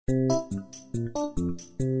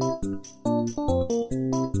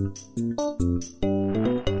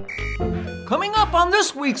On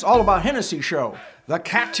this week's All About Hennessey show, the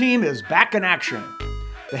Cat Team is back in action.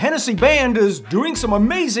 The Hennessey Band is doing some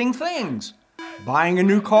amazing things. Buying a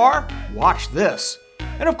new car? Watch this.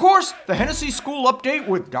 And of course, the Hennessey School Update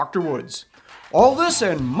with Dr. Woods. All this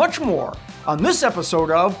and much more on this episode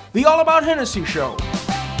of the All About Hennessey show.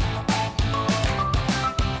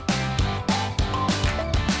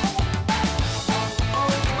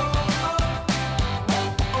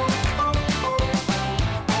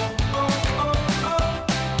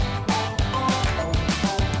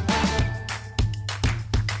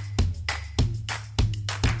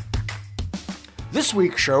 This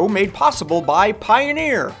week's show made possible by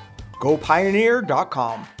Pioneer.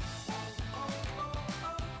 GoPioneer.com.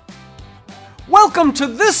 Welcome to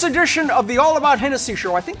this edition of the All About Hennessey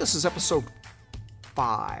show. I think this is episode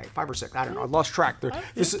 5 or 6. I don't know. I lost track.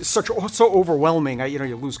 This is so overwhelming.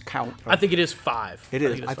 You lose count. I think it is 5. It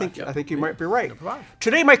is. I think you might be right. Number 5.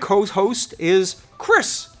 Today, my co-host is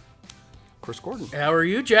Chris Gordon. How are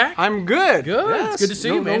you, Jack? I'm good. Good. Yes. It's good to see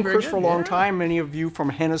you, man. Known Chris for a long time. Many of you from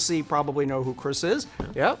Hennessey probably know who Chris is.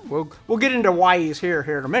 Yeah. We'll get into why he's here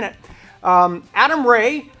in a minute. Adam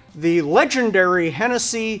Ray, the legendary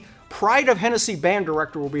Hennessey Pride of Hennessey band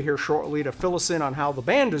director, will be here shortly to fill us in on how the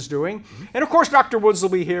band is doing. Mm-hmm. And of course, Dr. Woods will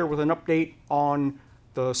be here with an update on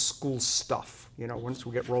the school stuff. Once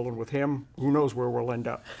we get rolling with him, who knows where we'll end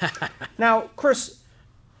up. Now, Chris,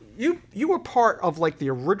 you were part of the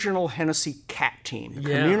original Hennessey Cat Team, the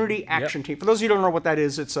community action team. For those of you who don't know what that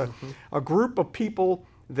is, it's a group of people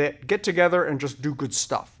that get together and just do good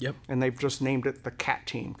stuff. Yep. And they've just named it the Cat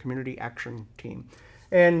Team, Community Action Team.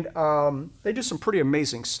 And they do some pretty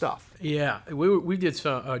amazing stuff. Yeah, we did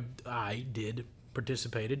some. I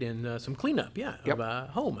participated in some cleanup. Of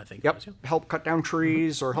home. I think. Yep. It was, Help cut down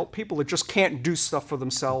trees or help people that just can't do stuff for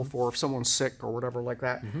themselves, or if someone's sick or whatever like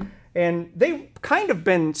that. Mm-hmm. And they've kind of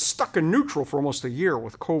been stuck in neutral for almost a year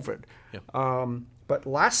with COVID. Yep. But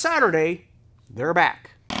last Saturday, they're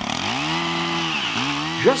back.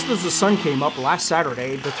 Just as the sun came up last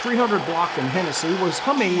Saturday, the 300 block in Hennessey was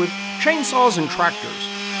humming with chainsaws and tractors.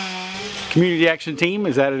 Community Action Team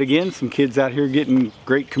is at it again. Some kids out here getting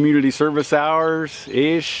great community service hours.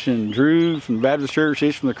 Ish and Drew from the Baptist Church,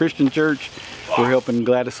 Ish from the Christian Church. We're helping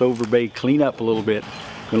Gladys Overbay clean up a little bit.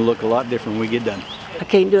 Going to look a lot different when we get done. I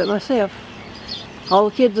can't do it myself. All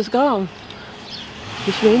the kids is gone.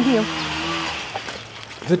 Just me and him.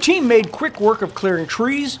 The team made quick work of clearing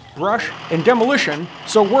trees, brush, and demolition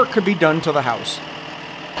so work could be done to the house.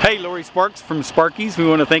 Hey, Lori Sparks from Sparky's. We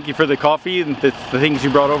want to thank you for the coffee and the things you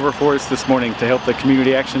brought over for us this morning to help the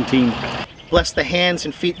Community Action Team. Bless the hands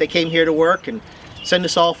and feet that came here to work, and send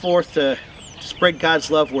us all forth to spread God's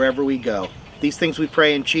love wherever we go. These things we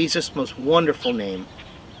pray in Jesus' most wonderful name.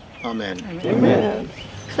 Amen. Amen.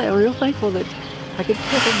 So I'm real thankful that I could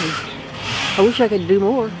help them. I wish I could do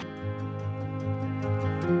more.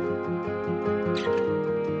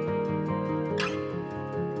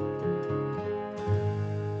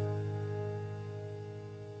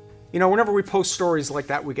 Whenever we post stories like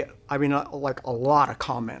that, we get, a lot of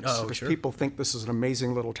comments. Oh, because sure. people think this is an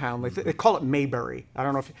amazing little town. They call it Mayberry. I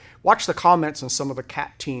don't know if you watch the comments on some of the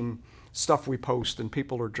Cat Team stuff we post, and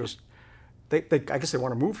people are just, I guess they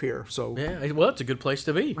want to move here. So yeah, well, it's a good place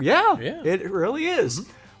to be. Yeah. It really is.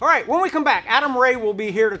 Mm-hmm. All right, when we come back, Adam Ray will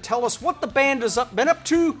be here to tell us what the band has been up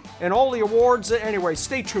to and all the awards. Anyway,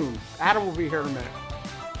 stay tuned. Adam will be here in a minute.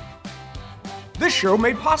 This show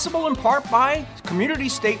made possible in part by Community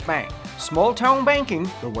State Bank. Small town banking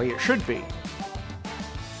the way it should be.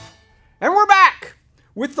 And we're back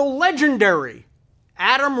with the legendary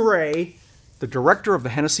Adam Ray, the director of the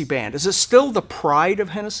Hennessey Band. Is it still the Pride of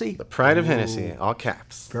Hennessey? The Pride of Hennessey, all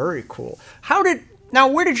caps. Very cool.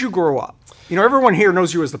 Where did you grow up? Everyone here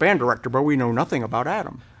knows you as the band director, but we know nothing about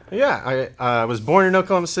Adam. Yeah, I was born in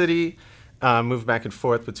Oklahoma City, moved back and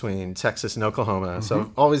forth between Texas and Oklahoma. Mm-hmm. So I've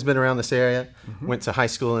always been around this area. Mm-hmm. Went to high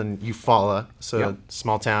school in Eufaula,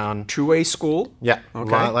 small town. 2A school? Yeah, okay.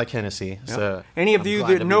 A lot like Hennessey. Yep. So any of you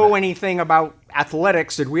that know anything about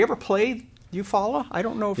athletics, did we ever play Eufaula? I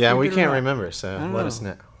don't know if we can't remember, so let us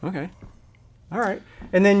know. Okay. All right.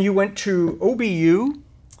 And then you went to OBU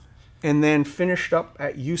and then finished up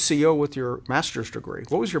at UCO with your master's degree.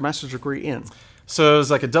 What was your master's degree in? So it was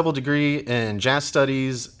like a double degree in jazz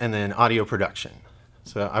studies and then audio production.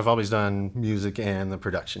 So I've always done music and the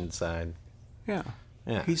production side. Yeah.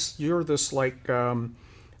 Yeah. You're this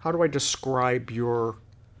how do I describe your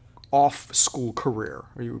off-school career?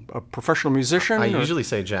 Are you a professional musician? I usually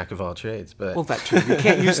say jack of all trades, but... Well, that too. You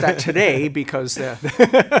can't use that today because...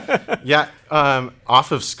 Yeah,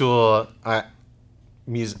 off of school,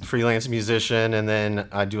 freelance musician, and then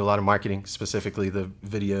I do a lot of marketing, specifically the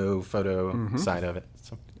video, photo side of it.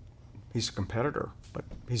 So. He's a competitor, but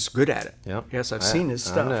he's good at it. Yep. Yes, I've seen his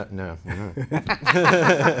stuff. No.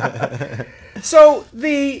 So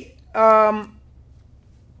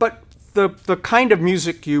but the kind of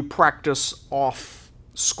music you practice off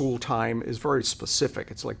school time is very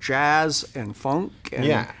specific. It's like jazz and funk. And,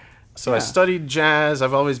 Yeah. So I studied jazz.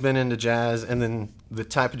 I've always been into jazz, and then the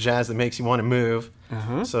type of jazz that makes you want to move.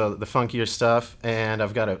 So the funkier stuff. And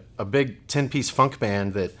I've got a big 10-piece funk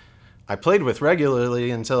band that I played with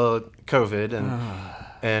regularly until COVID,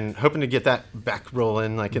 and hoping to get that back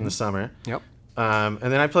rolling like in the summer. Yep. And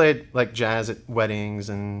then I played like jazz at weddings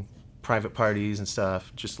and private parties and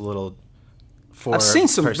stuff. Just a little. I've seen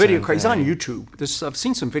some video clips. He's on thing. YouTube. I've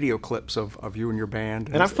seen some video clips of you and your band.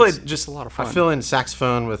 And I've played just a lot of fun. I fill in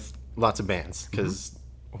saxophone with lots of bands because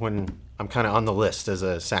when I'm kind of on the list as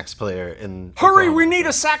a sax player in Hurry, Oklahoma. we need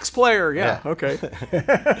a sax player. Yeah. Okay.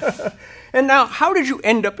 And now, how did you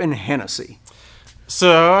end up in Hennessey?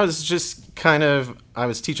 So I was just I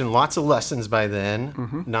was teaching lots of lessons by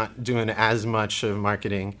then, not doing as much of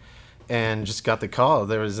marketing, and just got the call.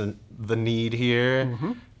 There was the need here,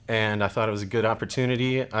 and I thought it was a good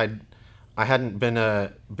opportunity. I hadn't been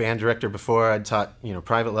a band director before. I'd taught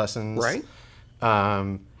private lessons. Right.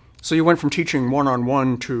 So you went from teaching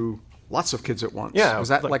one-on-one to lots of kids at once. Yeah. Was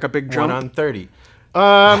that like a big jump? 1 on 30.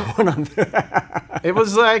 It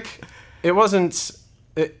was like, it wasn't,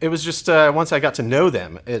 it was just once I got to know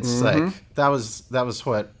them, it's like, that was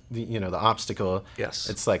what, the obstacle.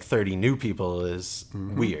 Yes. It's like 30 new people is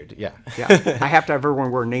weird. Yeah. Yeah. I have to have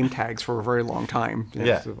everyone wear name tags for a very long time.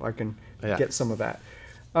 So I can get some of that.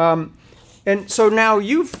 And so now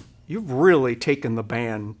you've really taken the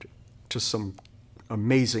band to some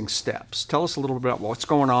amazing steps. Tell us a little bit about what's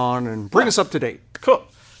going on and bring us up to date. Cool.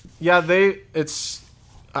 Yeah,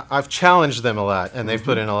 I've challenged them a lot, and they've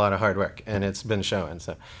put in a lot of hard work, and it's been showing.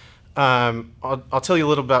 So, I'll tell you a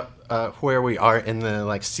little about where we are in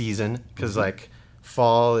the season, because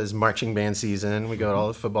fall is marching band season. We go to all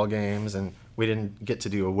the football games, and we didn't get to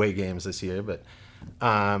do away games this year, but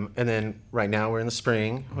and then right now we're in the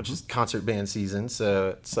spring, which is concert band season.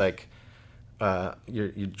 So it's like you're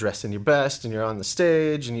dressed in your best, and you're on the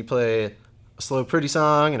stage, and you play a slow, pretty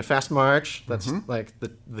song and a fast march. That's like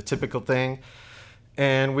the typical thing.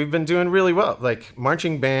 And we've been doing really well. Like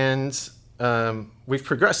marching bands, we've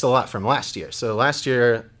progressed a lot from last year. So last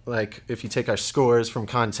year, if you take our scores from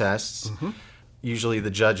contests, usually the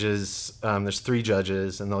judges, there's 3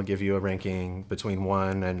 judges, and they'll give you a ranking between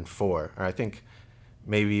 1 and 4. Or I think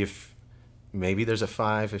maybe there's a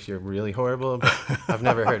 5 if you're really horrible, but I've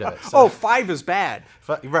never heard of it. So. 5 is bad.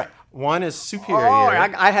 Right. 1 is superior. Oh,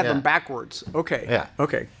 I had them backwards. Okay. Yeah.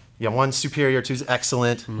 Okay. Yeah, 1's superior, 2's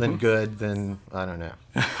excellent, then good, then I don't know.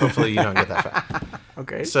 Hopefully you don't get that far.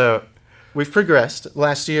 Okay. So we've progressed.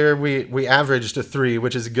 Last year we averaged a 3,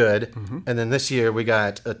 which is good, and then this year we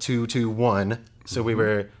got a 2, 2, 1. So we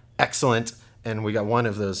were excellent, and we got 1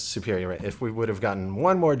 of those superior. If we would have gotten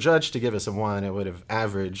 1 more judge to give us a 1, it would have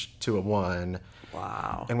averaged to a 1.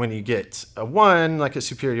 Wow. And when you get a 1, like a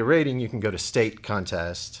superior rating, you can go to state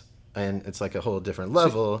contest, and it's like a whole different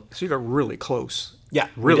level. So you got really close. Yeah,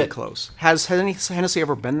 really close. Has Hennessey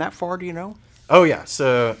ever been that far? Do you know? Oh yeah.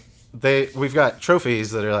 So we've got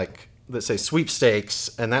trophies that say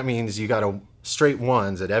sweepstakes, and that means you got straight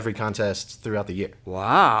 1s at every contest throughout the year.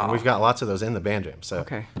 Wow. And we've got lots of those in the band room. So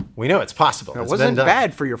okay. We know it's possible. It wasn't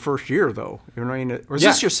bad for your first year, though. You know what I mean? Or is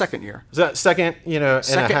this your second year? Second, and a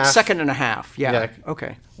half. Second and a half. Yeah.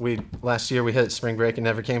 Okay. Last year we hit spring break and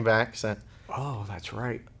never came back. So. Oh, that's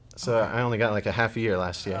right. So I only got a half a year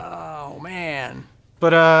last year. Oh man.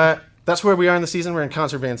 But that's where we are in the season. We're in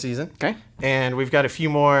concert band season. Okay. And we've got a few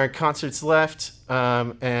more concerts left,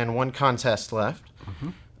 and 1 contest left.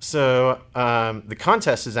 So the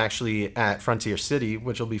contest is actually at Frontier City,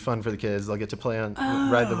 which will be fun for the kids. They'll get to play on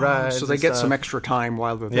ride the rides. So they get some extra time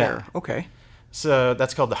while they're there. Okay. So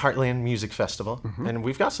that's called the Heartland Music Festival, and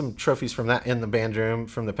we've got some trophies from that in the band room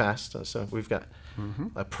from the past. So we've got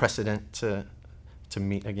a precedent to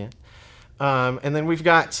meet again. And then we've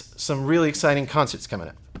got some really exciting concerts coming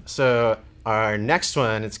up. So our next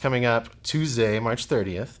one, it's coming up Tuesday, March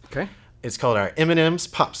 30th. Okay. It's called our M&M's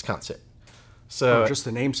Pops Concert. So just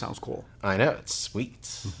the name sounds cool. I know, it's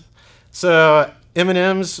sweet. So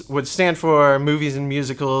M&M's would stand for movies and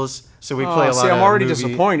musicals. So we play a lot of I'm already movie.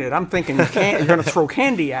 Disappointed. I'm thinking you're going to throw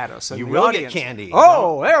candy at us. You will get candy.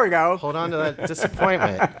 Oh, there we go. Hold on to that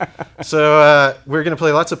disappointment. So we're going to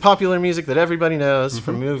play lots of popular music that everybody knows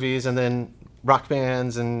from movies, and then rock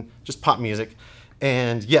bands and just pop music.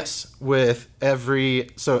 And yes, with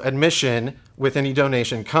admission with any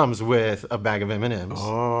donation comes with a bag of M&Ms.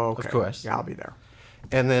 Oh, okay. Of course. Yeah, I'll be there.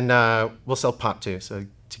 And then we'll sell pop too, so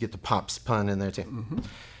to get the pops pun in there too.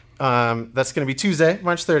 That's going to be Tuesday,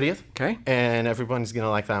 March 30th. Okay. And everyone's going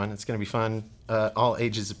to like that one. It's going to be fun, all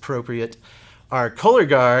ages appropriate. Our color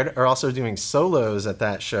guard are also doing solos at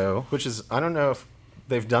that show, which is, I don't know if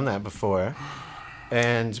they've done that before.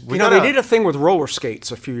 And they did a thing with roller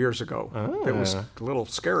skates a few years ago. It was a little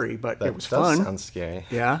scary, but it was fun. That sounds scary.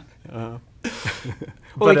 Yeah. Well,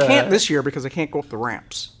 But, they can't this year because they can't go up the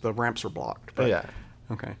ramps. The ramps are blocked. But, yeah.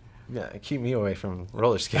 Okay. Yeah, keep me away from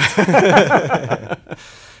roller skates.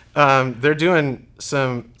 They're doing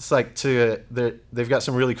some, they've got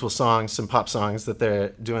some really cool songs, some pop songs that they're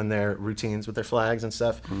doing their routines with their flags and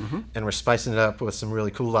stuff. And we're spicing it up with some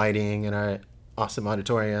really cool lighting in our awesome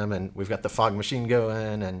auditorium, and we've got the fog machine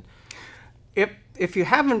going. And if you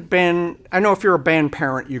haven't been, I know if you're a band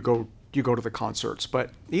parent, you go to the concerts, but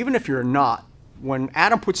even if you're not, when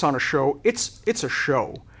Adam puts on a show, it's a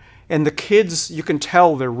show. And the kids, you can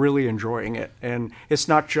tell they're really enjoying it. And it's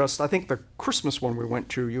not just, I think the Christmas one we went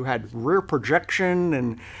to, you had rear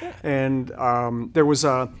projection and there was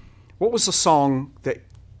what was the song that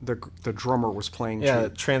the drummer was playing? Yeah,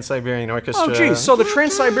 Trans-Siberian Orchestra. Oh, geez. So the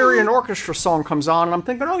Trans-Siberian Orchestra song comes on, and I'm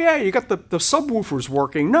thinking, oh, yeah, you got the subwoofers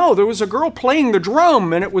working. No, there was a girl playing the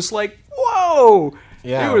drum, and it was like, whoa.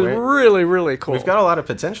 Yeah, it was really, really cool. We've got a lot of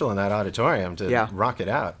potential in that auditorium to rock it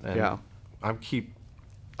out. And yeah. I keep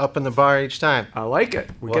up in the bar each time. I like it.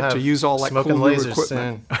 We'll get to use all that smoking cool new lasers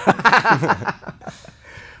equipment.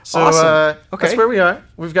 So awesome. Okay. That's where we are.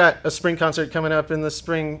 We've got a spring concert coming up in the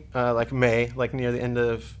spring, like May, like near the end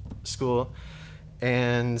of school.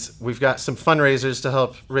 And we've got some fundraisers to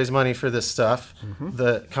help raise money for this stuff.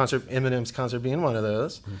 The concert, M&M's concert being one of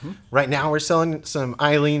those. Right now we're selling some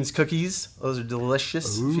Eileen's cookies. Those are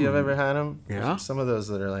delicious if you've ever had them. Yeah. Some of those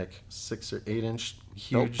that are like 6 or 8 inch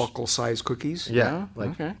Belt huge. buckle size cookies. Yeah.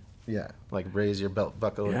 Okay. Yeah, like raise your belt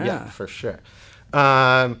buckle. Yeah. Yeah, for sure.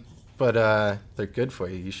 But they're good for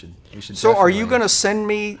you. You should. So are you going to send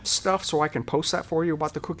me stuff so I can post that for you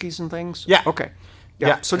about the cookies and things? Yeah. Okay.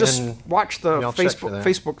 Yeah. So just and watch the I'll check for that.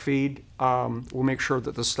 Facebook feed. We'll make sure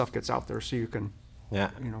that this stuff gets out there so you can,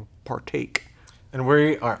 partake. And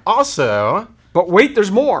we are also But wait, there's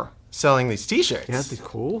more. selling these T-shirts. Yeah, that'd be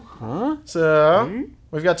cool, huh? So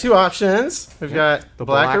we've got 2 options. We've got The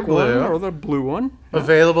black or blue. one or the blue one.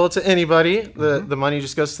 Available to anybody. The money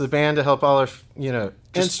just goes to the band to help all our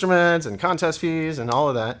instruments and contest fees and all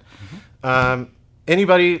of that.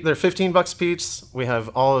 Anybody, they're $15 a piece. We have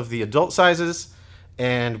all of the adult sizes,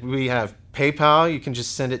 and we have PayPal. You can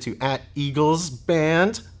just send it to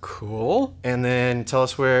 @EaglesBand, Cool. and then tell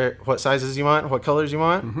us what sizes you want, what colors you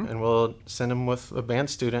want, and we'll send them with a band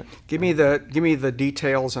student. Give me the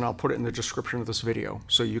details, and I'll put it in the description of this video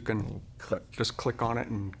so you can just click on it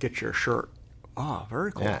and get your shirt. Ah,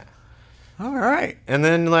 very cool. Yeah. All right. And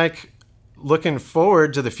then, looking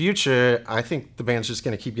forward to the future, I think the band's just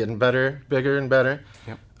going to keep getting better, bigger and better.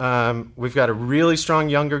 Yep. We've got a really strong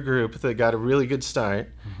younger group that got a really good start.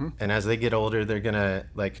 And as they get older, they're going to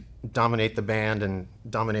dominate the band and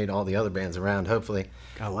dominate all the other bands around, hopefully.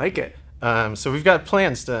 I like it. So we've got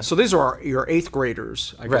plans to... So these are your 8th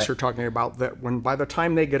graders. I guess Right. you're talking about that when by the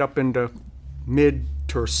time they get up into mid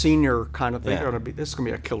to senior kind of thing, Yeah. this is going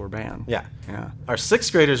to be a killer band. Yeah. Yeah. Our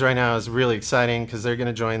 6th graders right now is really exciting because they're going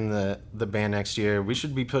to join the band next year. We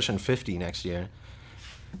should be pushing 50 next year.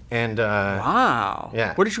 And Wow.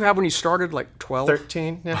 Yeah. What did you have when you started? Like 12?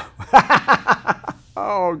 13, yeah.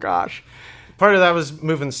 Oh, gosh. Part of that was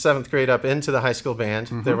moving 7th grade up into the high school band.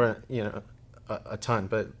 There were, a ton,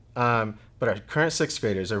 but our current 6th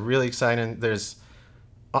graders are really exciting. There's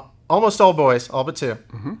almost all boys, all but 2.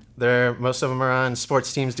 Most of them are on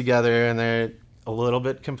sports teams together, and they're a little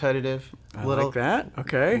bit competitive. I like that.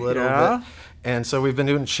 Okay. Little bit. And so we've been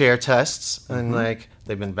doing chair tests, and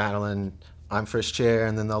they've been battling. I'm first chair,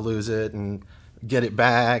 and then they'll lose it and get it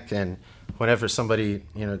back. And whenever somebody,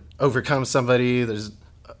 overcomes somebody, there's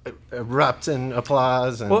erupt in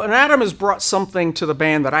applause. And Well, and Adam has brought something to the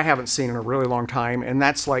band that I haven't seen in a really long time, and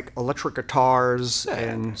that's like electric guitars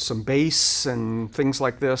and some bass and things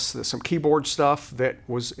like this. There's some keyboard stuff that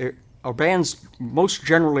our bands most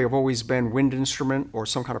generally have always been wind instrument or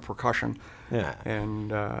some kind of percussion. yeah.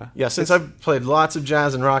 And Since I've played lots of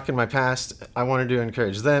jazz and rock in my past, I wanted to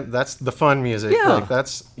encourage them. That's the fun music. Yeah.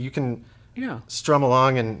 You can yeah. strum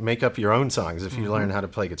along and make up your own songs if you learn how to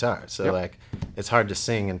play guitar. So it's hard to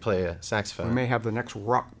sing and play a saxophone. We may have the next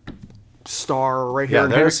rock star right here in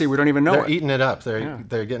they're- Hennessey. We don't even know They're it. eating it up.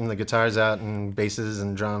 They're getting the guitars out and basses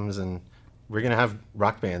and drums and we're gonna have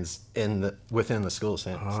rock bands within the school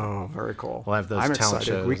soon. Oh, very cool. We'll have those I'm talent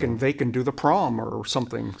excited. shows They can do the prom or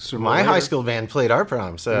something sooner. My or high later. school band played our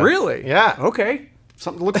prom. So Really? yeah, Okay.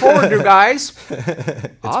 Something to look forward to, guys. it's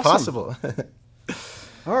Awesome. possible.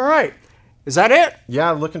 All right. Is that it? Yeah,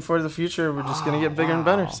 looking forward to the future. We're just gonna get bigger and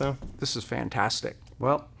better. So This is fantastic.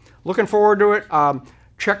 Well, looking forward to it.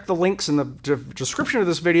 Check the links in the description of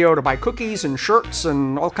this video to buy cookies and shirts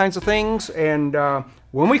and all kinds of things. And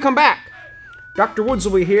when we come back, Dr. Woods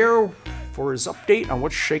will be here for his update on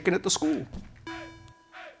what's shaking at the school.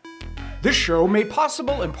 This show made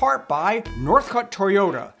possible in part by Northcutt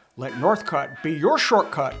Toyota. Let Northcutt be your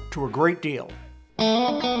shortcut to a great deal.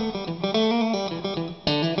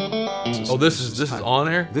 Oh, this is on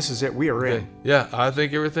air? This is it. We are in. Yeah, I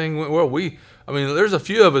think everything went well. I mean, there's a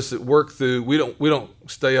few of us that work through. We don't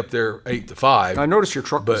stay up there 8 to 5. I noticed your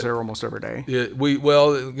truck was But- there almost every day. Yeah, we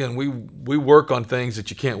work on things that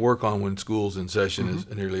you can't work on when school's in session as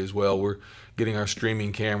nearly as well. We're getting our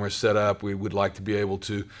streaming cameras set up. We would like to be able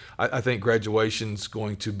to. I think graduation's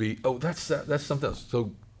going to be. Oh, that's something else.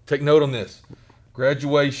 So take note on this.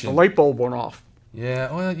 Graduation. The light bulb went off.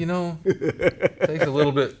 Yeah, well, takes a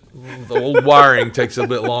little bit. The old wiring takes a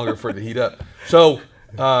bit longer for it to heat up. So,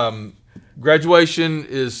 graduation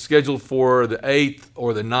is scheduled for the 8th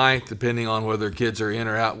or the 9th, depending on whether kids are in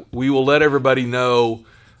or out. We will let everybody know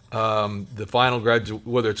the final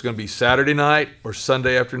whether it's going to be Saturday night or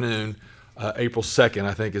Sunday afternoon. April 2nd,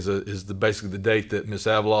 I think, is basically the date that Miss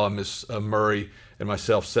Avila, Miss Murray, and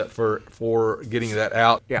myself set for getting that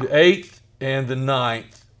out. Yeah. The 8th and the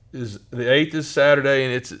 9th. The 8th is Saturday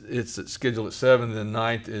and it's scheduled at 7. The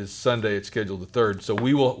 9th is Sunday. It's scheduled the 3rd. So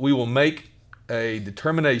we will make a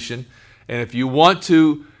determination, and if you want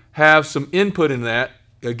to have some input in that,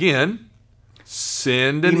 again,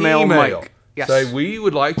 send an email. Mike. Yes. Say we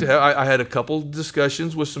would like to have. I had a couple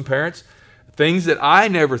discussions with some parents, things that I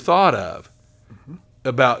never thought of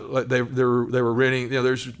about. Like they were renting.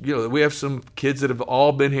 We have some kids that have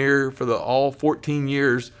all been here for all 14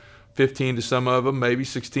 years. 15 to some of them, maybe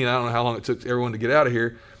 16. I don't know how long it took everyone to get out of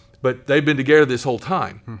here, but they've been together this whole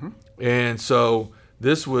time. And so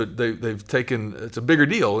they've taken, it's a bigger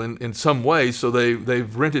deal in some ways. So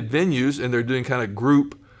they've rented venues and they're doing kind of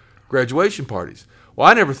group graduation parties. Well,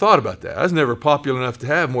 I never thought about that. I was never popular enough to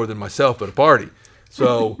have more than myself at a party.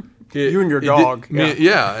 So you and your dog,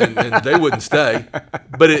 and they wouldn't stay.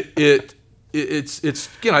 But it's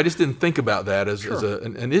I just didn't think about that as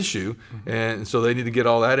an issue, and so they need to get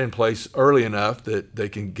all that in place early enough that they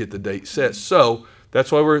can get the date set. So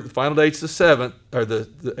that's why the final date's the 7th or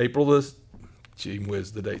the April the. Gee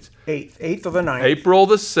whiz, the dates. 8th of the 9th. April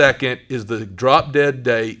the 2nd is the drop dead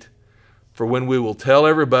date for when we will tell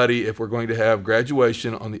everybody if we're going to have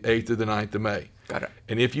graduation on the 8th or the 9th of May. Got it.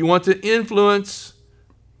 And if you want to influence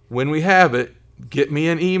when we have it, get me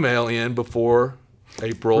an email in before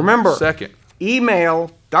April Remember, 2nd. Email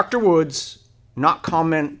Dr. Woods, not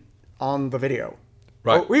comment on the video.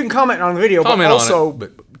 Right. Oh, we can comment on the video, Comment but on also it,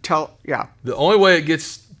 but- tell. Yeah. The only way it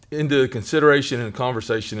gets into consideration and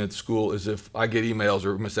conversation at school is if I get emails,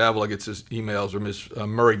 or Miss Avila gets emails, or Miss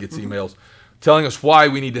Murray gets emails telling us why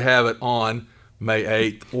we need to have it on May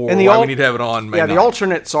 8th or why we need to have it on May 9th. Yeah, the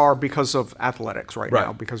alternates are because of athletics right Right.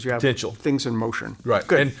 now, because you have Potential. things in motion. Right.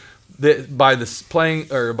 Good. And by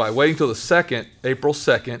waiting till the 2nd, April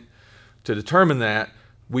 2nd, to determine that,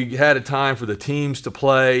 we had a time for the teams to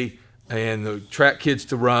play and the track kids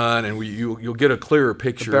to run, and you'll get a clearer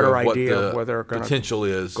picture better of what idea the of whether it's gonna potential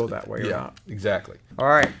is. go that way or not. Exactly. All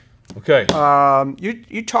right. Okay.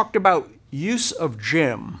 You talked about use of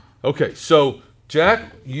gym. Okay, so Jack,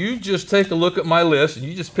 you just take a look at my list, and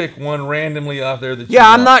you just pick one randomly out there that you Yeah,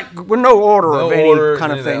 I'm want. not. We're no order No of any order,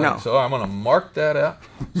 kind of any thing. that. No. So I'm going to mark that out.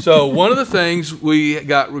 So one of the things we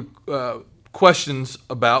got questions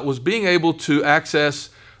about was being able to access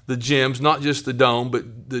the gyms, not just the dome,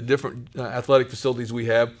 but the different athletic facilities we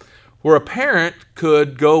have, where a parent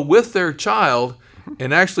could go with their child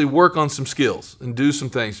and actually work on some skills and do some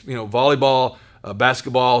things. Volleyball,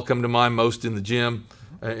 basketball come to mind most in the gym,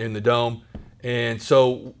 in the dome. And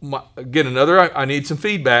so, again, I need some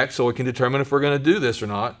feedback so we can determine if we're going to do this or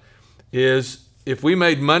not, is if we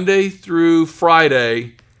made Monday through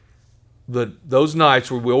Friday, those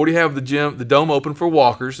nights where we already have the dome open for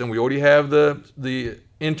walkers and we already have the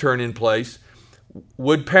intern in place,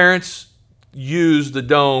 would parents use the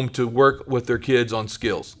dome to work with their kids on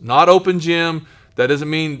skills? Not open gym. That doesn't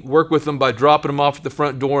mean work with them by dropping them off at the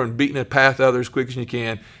front door and beating a path out there as quick as you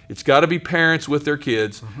can. It's got to be parents with their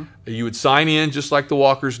kids. You would sign in just like the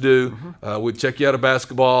walkers do. We'd check you out of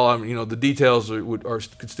basketball. The details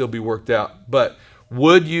could still be worked out. But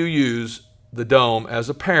would you use the Dome as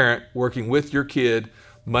a parent working with your kid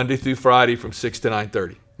Monday through Friday from 6 to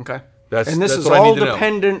 9:30. Okay. That's And this is what I all need to know.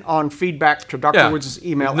 dependent on feedback to Dr. Yeah. Woods'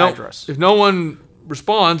 email If address. If no one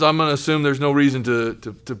responds, I'm going to assume there's no reason to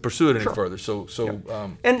pursue it any further. So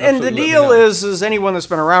And absolutely the let me deal know. is anyone that's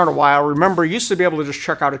been around a while, remember, you used to be able to just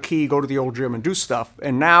check out a key, go to the old gym, and do stuff,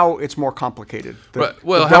 and now it's more complicated. Right.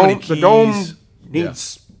 Well, the how many the dome keys?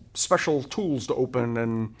 needs special tools to open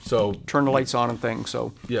and So- turn the lights on and things.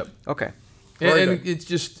 So Yep. okay. And, Very and good. it's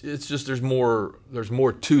just there's more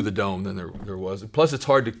to the Dome than there was. Plus, it's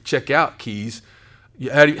hard to check out keys.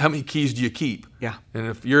 How many keys do you keep? Yeah. And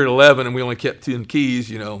if you're at 11 and we only kept 10 keys,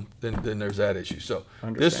 then there's that issue. So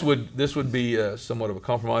Understand. this would be somewhat of a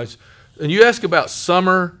compromise. And you ask about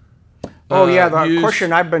summer. Oh yeah, the use.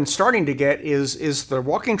 question I've been starting to get is the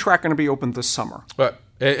walking track going to be open this summer? Right.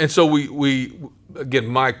 And so we again,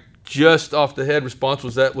 my just off the head response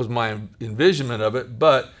was my envisionment of it,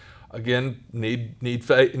 but again, need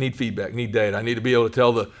feedback, need data. I need to be able to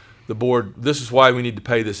tell the board, this is why we need to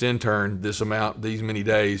pay this intern this amount, these many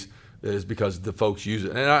days, is because the folks use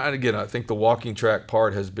it. And I think the walking track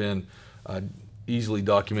part has been easily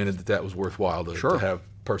documented that was worthwhile to have a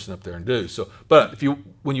person up there and do. So, but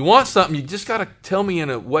when you want something, you just got to tell me in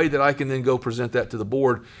a way that I can then go present that to the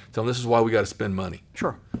board. Tell them this is why we got to spend money.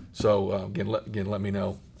 Sure. So again, let me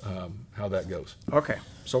know how that goes. Okay.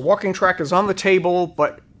 So walking track is on the table,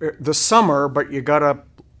 but this summer, but you got to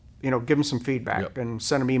give them some feedback Yep. and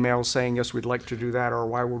send them emails saying, yes, we'd like to do that, or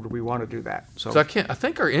why would we want to do that? So So I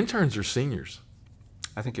think our interns are seniors.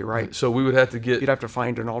 I think you're right. So we would have to get You'd have to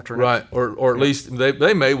find an alternate. right, or at least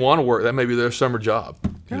they may want to work. That may be their summer job.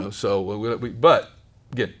 So but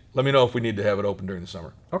again, let me know if we need to have it open during the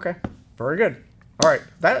summer. Okay. Very good. All right.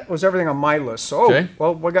 That was everything on my list. So, Okay.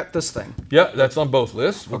 well, we got this thing. Yeah, that's on both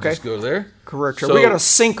lists. We'll Okay. just go there. Career check. So- We got to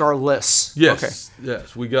sync our lists. Yes, Okay.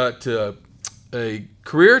 yes. We got a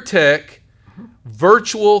career tech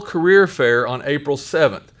virtual career fair on April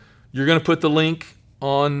 7th. You're going to put the link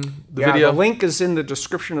on the Yeah, video. the link is in the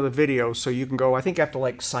description of the video, so you can go. I think you have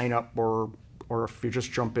to sign up, or if you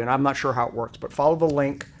just jump in. I'm not sure how it works, but follow the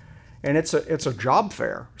link, and it's a job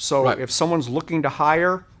fair. So Right. if someone's looking to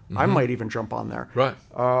hire, I might even jump on there. Right.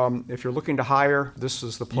 If you're looking to hire, this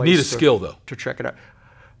is the place. You need a skill though. to check it out.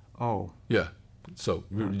 Oh, Yeah. So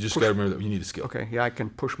you just got to remember that you need a skill. okay. Yeah, I can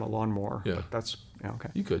push my lawnmower. Yeah. but that's okay.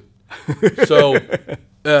 You could. So,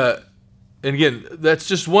 and again, that's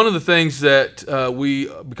just one of the things that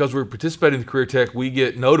because we're participating in the Career Tech, we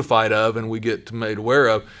get notified of and we get made aware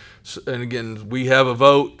of. So, and again, we have a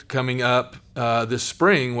vote coming up this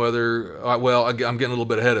spring. Whether I'm getting a little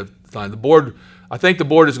bit ahead of time. I think the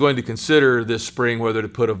board is going to consider this spring whether to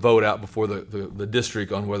put a vote out before the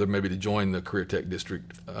district on whether maybe to join the Career Tech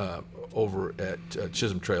district over at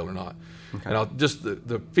Chisholm Trail or not. Okay. And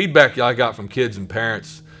the feedback I got from kids and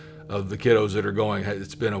parents of the kiddos that are going,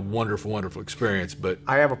 it's been a wonderful, wonderful experience. But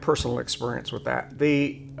I have a personal experience with that.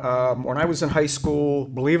 When I was in high school,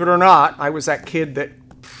 believe it or not, I was that kid that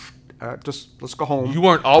let's go home. you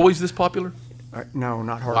weren't always this popular? No,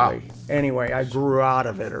 not hardly. Wow. Anyway, I grew out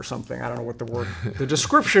of it or something. I don't know what the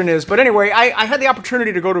description is. But anyway, I had the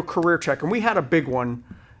opportunity to go to Career Tech, and we had a big one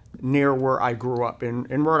near where I grew up in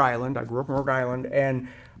Rhode Island. I grew up in Rhode Island, and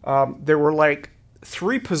there were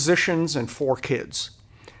 3 positions and 4 kids.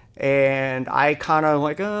 And I kind of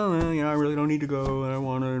I really don't need to go. And I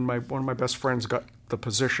wanted, and one of my best friends got the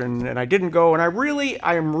position, and I didn't go. And I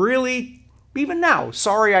am really, even now,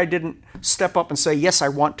 sorry I didn't step up and say, yes, I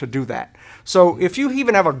want to do that. So if you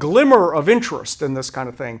even have a glimmer of interest in this kind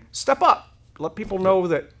of thing, step up. Let people know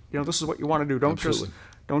that this is what you want to do.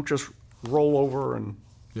 Don't just roll over and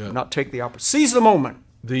not take the opportunity. Seize the moment.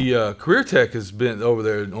 The Career Tech has been over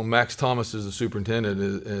there. Max Thomas is the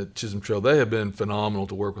superintendent at Chisholm Trail. They have been phenomenal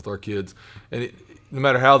to work with our kids. And no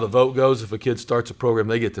matter how the vote goes, if a kid starts a program,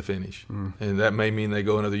 they get to finish. And that may mean they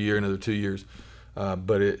go another year, another 2 years.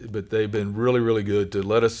 But they've been really, really good to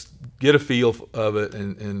let us get a feel of it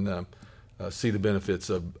and see the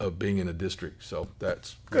benefits of being in a district. So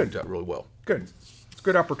that's worked out really well. Good. It's a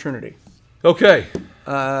good opportunity. Okay.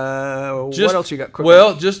 What else you got cooking?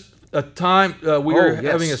 Well, just a time we are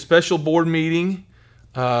having a special board meeting.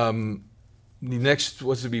 The next,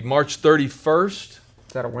 what's it be, March 31st? Is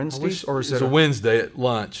that a Wednesday or is it's it a Wednesday at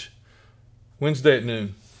lunch? Wednesday at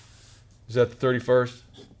noon. Is that the 31st?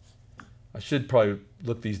 I should probably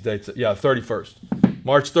look these dates. Yeah, 31st.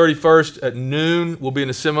 March 31st at noon. We'll be in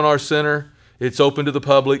the seminar center. It's open to the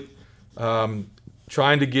public.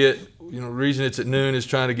 Trying to get, the reason it's at noon is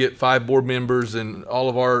trying to get 5 board members and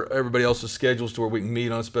everybody else's schedules to where we can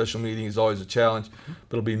meet on a special meeting is always a challenge.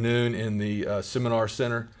 But it'll be noon in the seminar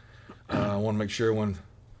center. I want to make sure everyone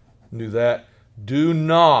Knew that. Do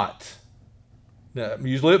not. Now,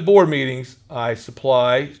 usually at board meetings, I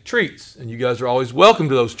supply treats, and you guys are always welcome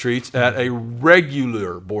to those treats at a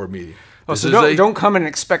regular board meeting. Oh, so don't come and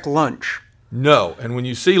expect lunch. No, and when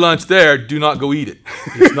you see lunch there, do not go eat it.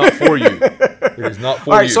 It's not for you. It is not for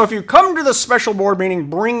you. All right, so if you come to the special board meeting,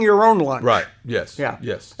 bring your own lunch. Right, yes. Yeah.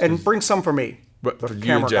 Yes. And bring some for me. But The for you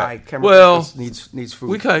camera and guy. Jack. Camera Well, guy needs food.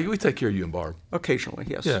 we take care of you and Barb. Occasionally,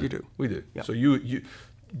 yes, Yeah, you do. We do. Yeah. So you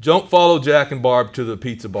don't follow Jack and Barb to the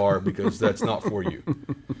pizza bar because that's not for you.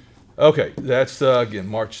 Okay, that's again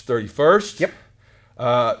March 31st. Yep.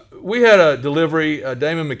 We had a delivery.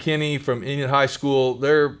 Damon McKinney from Indian High School.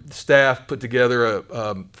 Their staff put together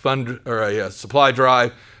a supply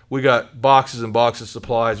drive. We got boxes and boxes of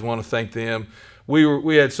supplies. Want to thank them.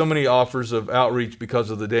 We had so many offers of outreach because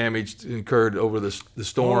of the damage incurred over the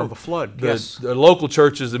storm. Oh, the flood. The local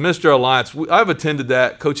churches, the Ministerial Alliance. I've attended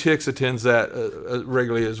that. Coach Hicks attends that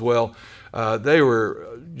regularly as well. They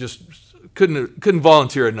were just couldn't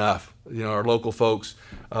volunteer enough. You know, our local folks,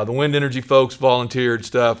 the wind energy folks volunteered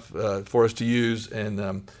stuff for us to use, and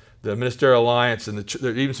the Ministerial Alliance and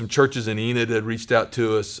even some churches in Enid had reached out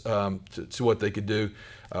to us to what they could do.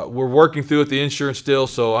 We're working through it, the insurance still,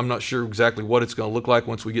 so I'm not sure exactly what it's going to look like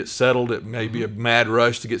once we get settled. It may be a mad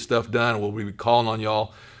rush to get stuff done. We'll be calling on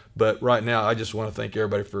y'all. But right now, I just want to thank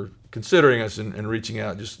everybody for considering us and reaching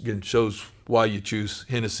out. Just again shows why you choose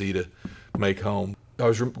Hennessey to make home.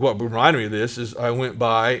 What reminded me of this is I went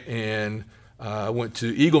by and went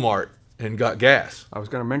to Eagle Mart and got gas. I was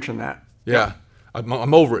going to mention that. Yeah,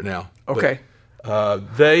 I'm over it now. Okay.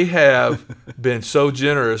 They have been so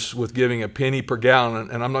generous with giving a penny per gallon,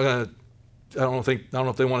 and I'm not going to. I don't know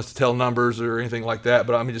if they want us to tell numbers or anything like that,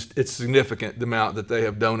 but I mean, it's significant the amount that they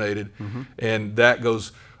have donated, and that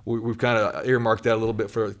goes. We've kind of earmarked that a little bit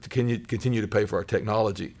to continue to pay for our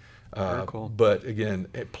technology. Very cool. But again,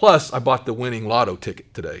 plus I bought the winning lotto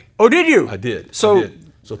ticket today. Oh, did you? I did. So, I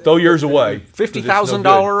did. So throw yours away.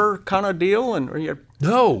 $50,000 kind of deal, and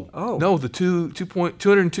no, Oh. no, the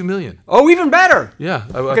 202 million. oh, even better. Yeah.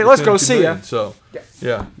 Okay, let's go see ya. So,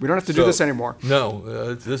 yeah. We don't have to do this anymore.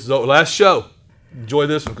 No, this is the last show. Enjoy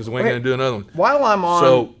this one because we ain't going to do another one. While I'm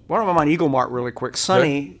on Eagle Mart really quick,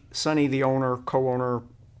 Sonny, the owner,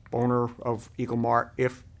 owner of Eagle Mart, you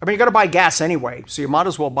got to buy gas anyway, so you might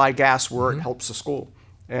as well buy gas where it helps the school.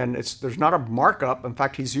 And there's not a markup. In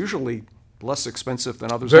fact, he's usually less expensive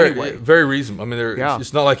than others anyway. Very reasonable. I mean,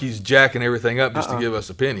 it's not like he's jacking everything up just to give us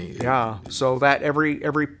a penny. Yeah. So that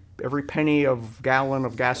every penny of gallon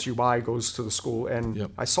of gas you buy goes to the school. And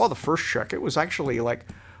I saw the first check. It was actually like,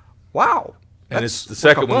 wow. And it's the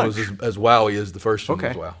second one was as wowy as the first one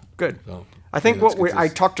was wow. Good. So, I think I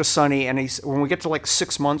talked to Sonny, and when we get to like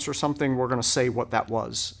 6 months or something, we're going to say what that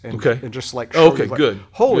was. And, okay. And just like show you, like, good.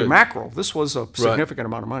 Holy good. mackerel! This was a significant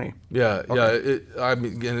amount of money. Yeah, okay. I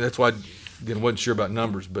mean, again, that's why I wasn't sure about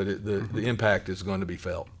numbers, but the impact is going to be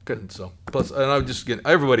felt. Good. And so plus, and I just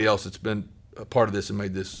everybody else that's been a part of this and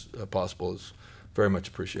made this possible is very much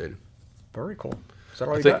appreciated. Very cool. Is that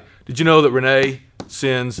all you got? Did you know that Renee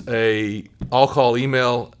sends a all-call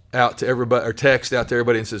email out to everybody or text out to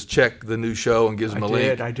everybody and says check the new show and gives them a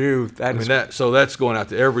link? I do. So that's going out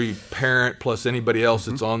to every parent plus anybody else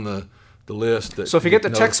that's on the list. So if you get the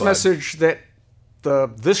text message that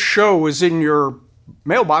this show is in your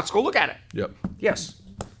mailbox, go look at it. Yep. Yes.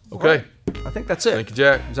 Okay. Right. I think that's it. Thank you,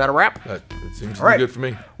 Jack. Is that a wrap? It seems to be good for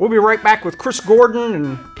me. We'll be right back with Chris Gordon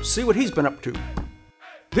and see what he's been up to.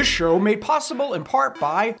 This show made possible in part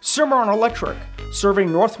by Cimarron Electric,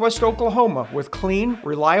 serving Northwest Oklahoma with clean,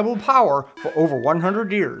 reliable power for over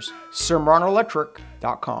 100 years.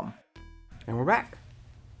 CimarronElectric.com. And we're back.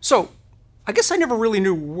 So, I guess I never really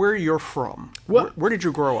knew where you're from. Where did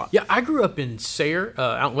you grow up? Yeah, I grew up in Sayre,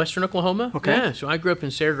 out in western Oklahoma. Okay. Yeah, so I grew up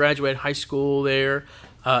in Sayre, graduated high school there,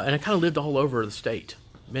 and I kind of lived all over the state.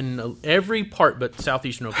 Been every part but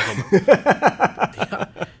southeastern Oklahoma. Yeah.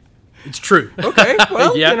 It's true. Okay,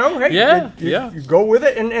 well, yeah. You go with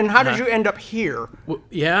it. And how did you end up here? Well,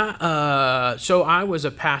 so I was a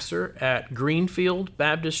pastor at Greenfield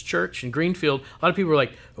Baptist Church in Greenfield. A lot of people are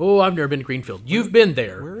like, oh, I've never been to Greenfield. You've been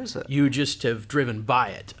there. Where is it? You just have driven by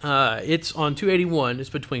it. It's on 281. It's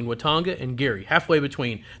between Watauga and Gary, halfway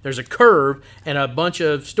between. There's a curve and a bunch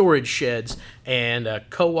of storage sheds and a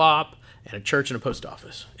co-op and a church and a post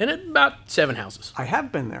office. And about 7 houses. I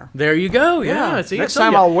have been there. There you go. Yeah. See, next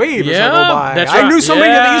time I'll wave as I go by. That's I right. knew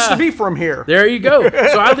somebody that used to be from here. There you go.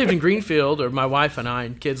 So I lived in Greenfield, or my wife and I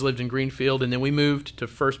and kids lived in Greenfield, and then we moved to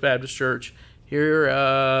First Baptist Church here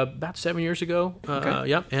about 7 years ago.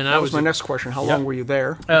 Yep. And That was my next question. How long were you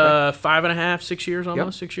there? 5.5, 6 years,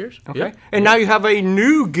 almost 6 years. Okay. Yep. And now you have a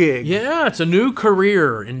new gig. Yeah, it's a new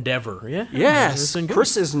career endeavor. Yeah. Yes. It's been good.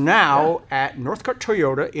 Chris is now at Northcutt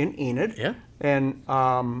Toyota in Enid. Yeah. And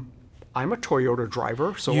I'm a Toyota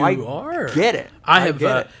driver, so You I are. get it. I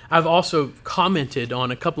get it. I've also commented on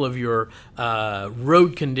a couple of your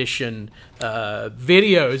road condition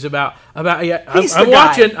videos about He's I'm the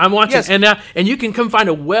guy. watching Yes. and you can come find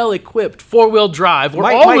a well-equipped four-wheel drive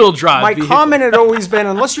or all-wheel drive My vehicle. comment had always been,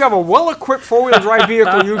 unless you have a well-equipped four-wheel drive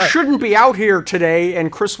vehicle, you shouldn't be out here today.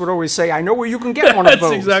 And Chris would always say, I know where you can get one of those.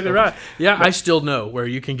 That's exactly right. Yeah, I still know where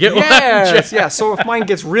you can get one. Yes, yeah. So if mine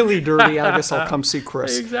gets really dirty, I guess I'll come see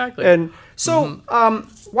Chris. Exactly. And so,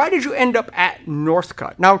 why did you end up at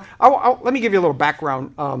Northcutt? Now, let me give you a little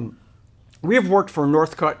background. We have worked for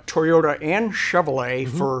Northcutt Toyota and Chevrolet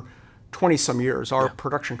for 20-some years. Our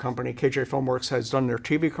production company, KJ Filmworks, has done their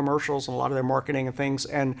TV commercials and a lot of their marketing and things.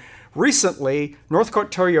 And recently, Northcutt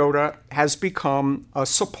Toyota has become a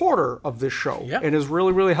supporter of this show and is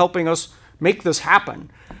really, really helping us make this happen.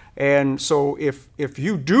 And so if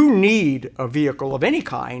you do need a vehicle of any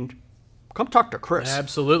kind, come talk to Chris.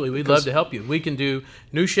 Absolutely. We'd love to help you. We can do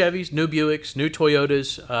new Chevys, new Buicks, new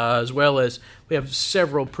Toyotas, as well as we have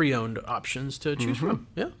several pre-owned options to choose from.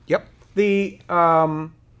 Yeah. Yep.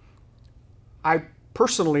 I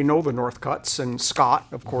personally know the Northcutts, and Scott,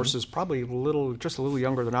 of course, is probably just a little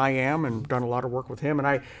younger than I am, and done a lot of work with him.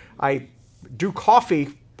 And I do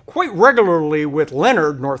coffee quite regularly with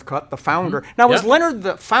Leonard Northcutt, the founder. Now, was Leonard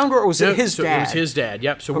the founder, or was it his dad? It was his dad.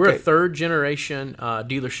 Yep. So we're a third-generation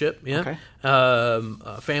dealership. Yeah.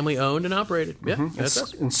 Okay. Family owned and operated. Yeah. That's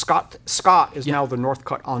us. And Scott is now the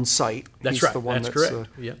Northcutt on site. That's He's right. the one That's that's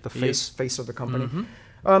correct. the face of the company.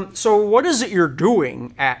 So what is it you're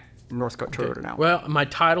doing at Northcutt Toyota now? Well, my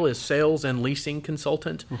title is sales and leasing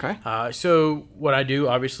consultant. Okay. So what I do,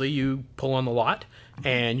 obviously, you pull on the lot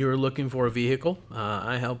and you're looking for a vehicle.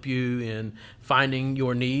 I help you in finding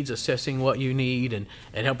your needs, assessing what you need, and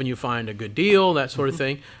helping you find a good deal, that sort of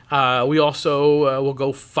thing. We also will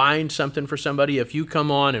go find something for somebody. If you come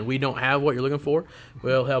on and we don't have what you're looking for,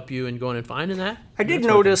 we'll help you in going and finding that. I did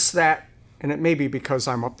notice that, and it may be because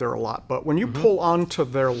I'm up there a lot, but when you pull onto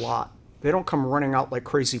their lot, they don't come running out like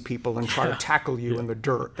crazy people and try to tackle you in the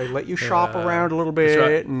dirt. They let you shop around a little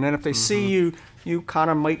bit, and then if they see you kind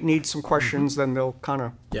of might need some questions, then they'll kind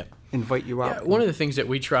of invite you out. Yeah, one of the things that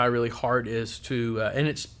we try really hard is to, and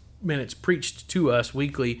it's preached to us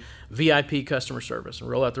weekly, VIP customer service, and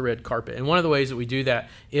roll out the red carpet. And one of the ways that we do that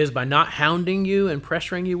is by not hounding you and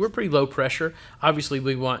pressuring you. We're pretty low pressure. Obviously,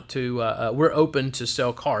 we want to, we're open to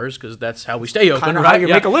sell cars because that's how we stay open, Kind of right? how you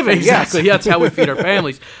make a living, Exactly. yes. That's how we feed our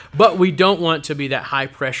families. But we don't want to be that high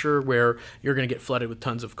pressure where you're going to get flooded with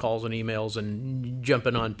tons of calls and emails and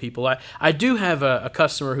jumping on people. I do have a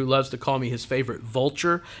customer who loves to call me his favorite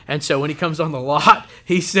vulture. And so when he comes on the lot,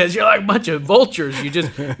 he says, you're like a bunch of vultures.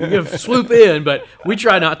 You swoop in. But we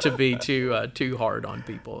try not to be too hard on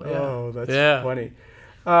people. Yeah. Oh, that's funny.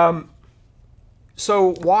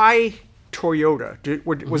 So why Toyota?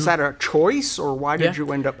 Was that a choice, or why did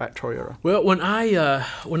you end up at Toyota? Well, when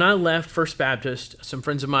I left First Baptist, some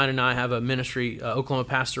friends of mine and I have a ministry, Oklahoma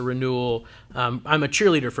Pastor Renewal. I'm a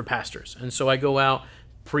cheerleader for pastors, and so I go out,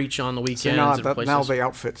 preach on the weekends. Now the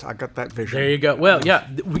outfits, I got that vision. There you go. Well, yeah,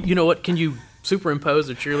 you know what? Can you superimpose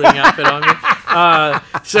a cheerleading outfit on me?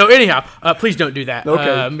 So anyhow, please don't do that.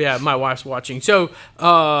 Okay. My wife's watching. So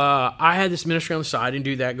I had this ministry on the side and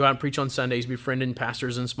do that. Go out and preach on Sundays, befriending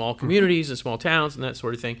pastors in small communities and small towns and that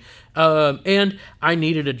sort of thing. And I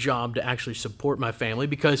needed a job to actually support my family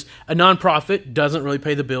because a nonprofit doesn't really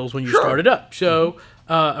pay the bills when you start it up. So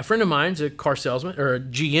a friend of mine's a car salesman or a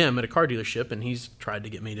GM at a car dealership, and he's tried to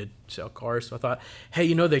get me to sell cars. So I thought,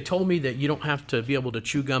 hey, they told me that you don't have to be able to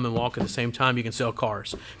chew gum and walk at the same time. You can sell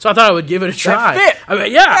cars. So I thought I would give it a try. That fit. I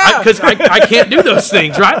mean, because I can't do those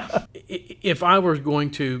things, right? If I were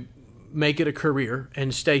going to make it a career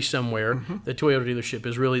and stay somewhere, the Toyota dealership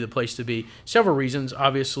is really the place to be. Several reasons.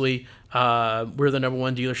 Obviously, we're the number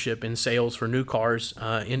one dealership in sales for new cars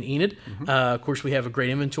in Enid. Of course, we have a great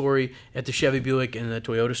inventory at the Chevy, Buick, and the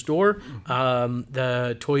Toyota store.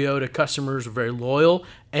 The Toyota customers are very loyal,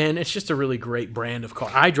 and it's just a really great brand of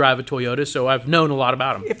car. I drive a Toyota, so I've known a lot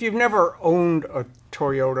about them. If you've never owned a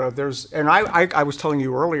Toyota, I was telling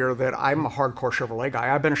you earlier that I'm a hardcore Chevrolet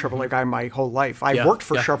guy. I've been a Chevrolet guy my whole life. I worked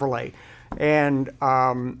for Chevrolet, and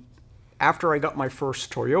after I got my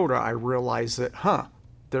first Toyota, I realized that,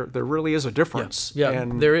 there really is a difference. Yeah,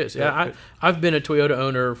 and there is. Yeah, I've been a Toyota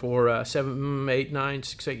owner for 7, 8, 9,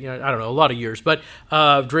 6, 8, I don't know, a lot of years. But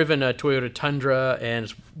I've driven a Toyota Tundra, and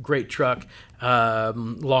it's a great truck.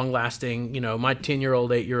 long-lasting. My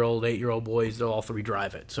 10-year-old, 8-year-old boys, they'll all three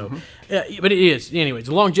drive it. So, but it is, anyways,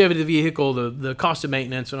 the longevity of the vehicle, the cost of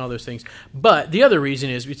maintenance, and all those things. But the other reason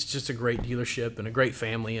is it's just a great dealership and a great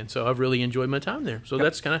family, and so I've really enjoyed my time there. So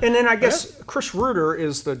that's kind of. And then I guess Chris Reuter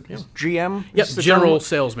is the GM. Yep, the general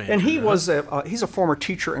sales manager. And he was he's a former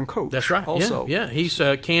teacher and coach. That's right. Also, yeah, he's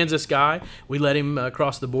a Kansas guy. We let him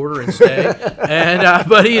cross the border and stay. And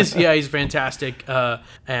but he's fantastic.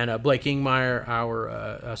 And Blake Ingmeyer,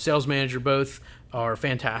 our sales manager, both are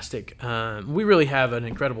fantastic. We really have an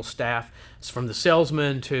incredible staff. It's from the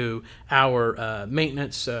salesman to our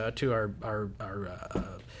maintenance to our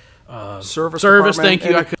service. Thank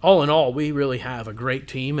you. All in all, we really have a great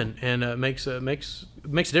team, and makes a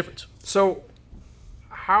difference. So,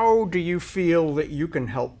 how do you feel that you can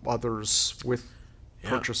help others with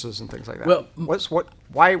purchases and things like that? Well,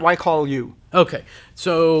 why call you? Okay,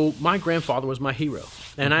 so my grandfather was my hero,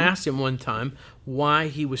 and I asked him one time why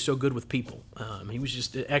he was so good with people. He was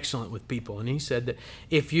just excellent with people, and he said that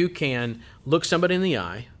if you can look somebody in the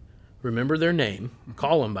eye, remember their name,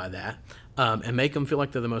 call them by that, and make them feel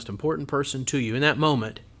like they're the most important person to you in that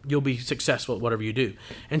moment, you'll be successful at whatever you do.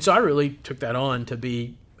 And so I really took that on to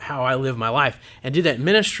be how I live my life, and did that in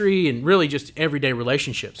ministry and really just everyday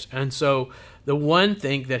relationships. And so the one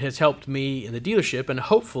thing that has helped me in the dealership, and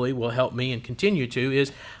hopefully will help me and continue to,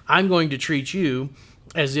 is I'm going to treat you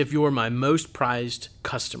as if you're my most prized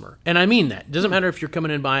customer. And I mean that. It doesn't matter if you're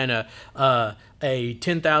coming in buying a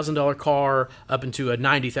 $10,000 car up into a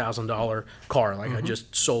 $90,000 car like I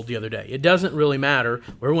just sold the other day. It doesn't really matter.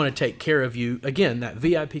 We want to take care of you. Again, that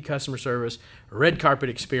VIP customer service, red carpet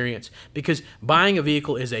experience, because buying a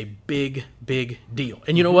vehicle is a big, big deal.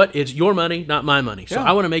 And you know what? It's your money, not my money. So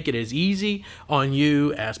I want to make it as easy on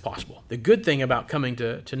you as possible. The good thing about coming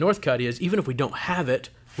to Northcutt is even if we don't have it,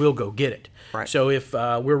 we'll go get it. Right. So if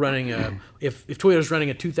we're running if Toyota's running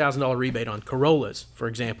a $2,000 rebate on Corollas, for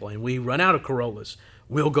example, and we run out of Corollas,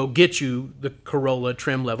 we'll go get you the Corolla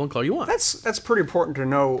trim, level, and color you want. That's pretty important to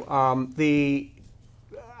know.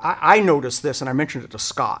 I noticed this, and I mentioned it to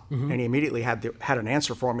Scott, and he immediately had an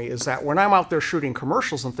answer for me. Is that when I'm out there shooting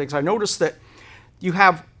commercials and things, I noticed that you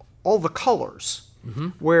have all the colors.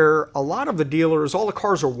 Where a lot of the dealers, all the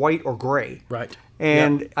cars are white or gray. Right.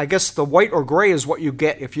 And I guess the white or gray is what you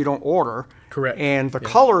get if you don't order. Correct. And the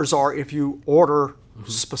colors are if you order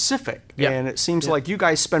specific. And it seems like you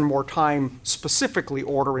guys spend more time specifically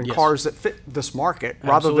ordering cars that fit this market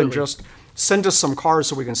rather than just send us some cars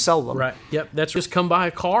so we can sell them. Right. Yep. That's just come buy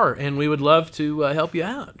a car, and we would love to help you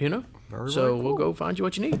out, Very so cool. we'll go find you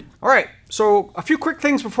what you need. All right, so a few quick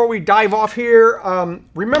things before we dive off here.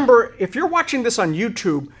 Remember, if you're watching this on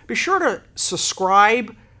YouTube, be sure to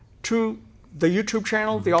subscribe to the YouTube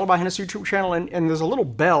channel, the All About Hennessey YouTube channel, and there's a little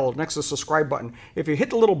bell next to the subscribe button. If you hit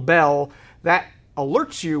the little bell, that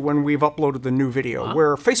alerts you when we've uploaded the new video,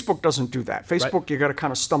 where Facebook doesn't do that. Facebook, you got to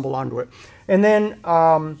kind of stumble onto it. And then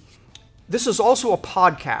this is also a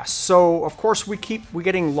podcast, so of course we're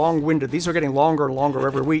getting long-winded. These are getting longer and longer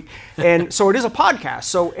every week, and so it is a podcast.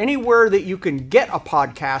 So anywhere that you can get a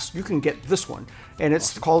podcast, you can get this one, and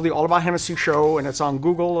it's called the All About Hennessey Show, and it's on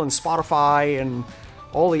Google and Spotify and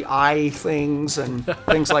all the things and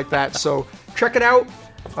things like that. So check it out.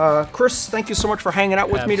 Chris, thank you so much for hanging out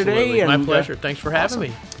with me today. My pleasure. Thanks for having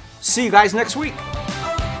me. See you guys next week.